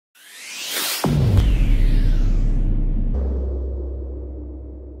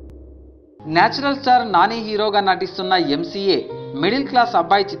Natural star Nani హీరోగా నటిస్తున్న MCA middle class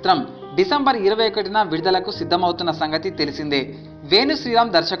అబ్బాయి చిత్రం డిసెంబర్ 21న విడుదలకు సిద్ధమవుతున్న సంగతి తెలిసిందే. వేణు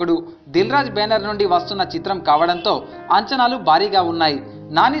శ్రీరామ్ దర్శకుడు, దిల్ రాజు బ్యానర్ నుండి వస్తున్న చిత్రం కావడంతో అంచనాలు భారీగా ఉన్నాయి.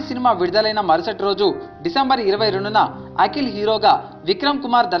 నాని సినిమా విడుదలైన మరుసటి రోజు డిసెంబర్ 22న అఖిల్ హీరోగా విక్రమ్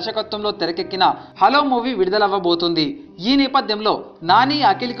కుమార్ దర్శకత్వంలో తెరకెక్కిన హలో మూవీ విడుదలవ్వబోతుంది. ఈ నేపథ్యంలో నాని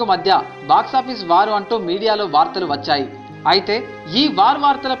అఖిల్ కు మధ్య బాక్సాఫీస్ వారు అంటూ మీడియాలో వార్తలు వచ్చాయి. అయితే ఈ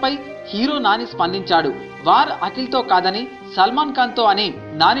వార్తలపై హీరో నాని స్పందించాడు. వార్ అఖిల్ తో కాదని సల్మాన్ ఖాన్ తో అని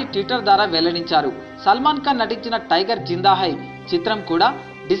నాని ట్విట్టర్ ద్వారా వెల్లడించారు. సల్మాన్ ఖాన్ నటించిన టైగర్ జిందా హై చిత్రం కూడా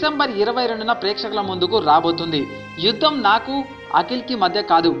డిసెంబర్ 22న ప్రేక్షకుల ముందుకు రాబోతుంది. యుద్ధం నాకు అఖిల్ కి మధ్య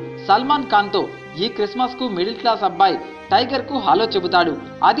కాదు, సల్మాన్ ఖాన్ తో ఈ క్రిస్మస్ కు మిడిల్ క్లాస్ అబ్బాయి టైగర్ కు హలో చెబుతాడు,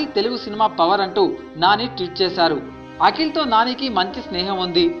 అది తెలుగు సినిమా పవర్ అంటూ నాని ట్వీట్ చేశారు. అఖిల్ తో నానికి మంచి స్నేహం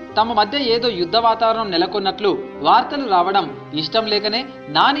ఉంది, తమ మధ్య ఏదో యుద్ధ వాతావరణం నెలకొన్నట్లు వార్తలు రావడం ఇష్టం లేకనే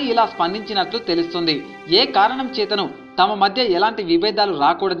నాని ఇలా స్పందించినట్లు తెలుస్తుంది. ఏ కారణం చేతను తమ మధ్య ఎలాంటి విభేదాలు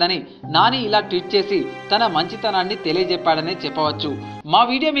రాకూడదని నాని ఇలా ట్వీట్ చేసి తన మంచితనాన్ని తెలియజెప్పాడనే చెప్పవచ్చు. మా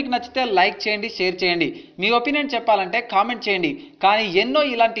వీడియో మీకు నచ్చితే లైక్ చేయండి, షేర్ చేయండి. మీ ఒపీనియన్ చెప్పాలంటే కామెంట్ చేయండి. కానీ ఎన్నో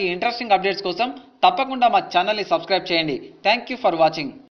ఇలాంటి ఇంట్రెస్టింగ్ అప్డేట్స్ కోసం తప్పకుండా మా ఛానల్ని సబ్స్క్రైబ్ చేయండి. Thank you for watching.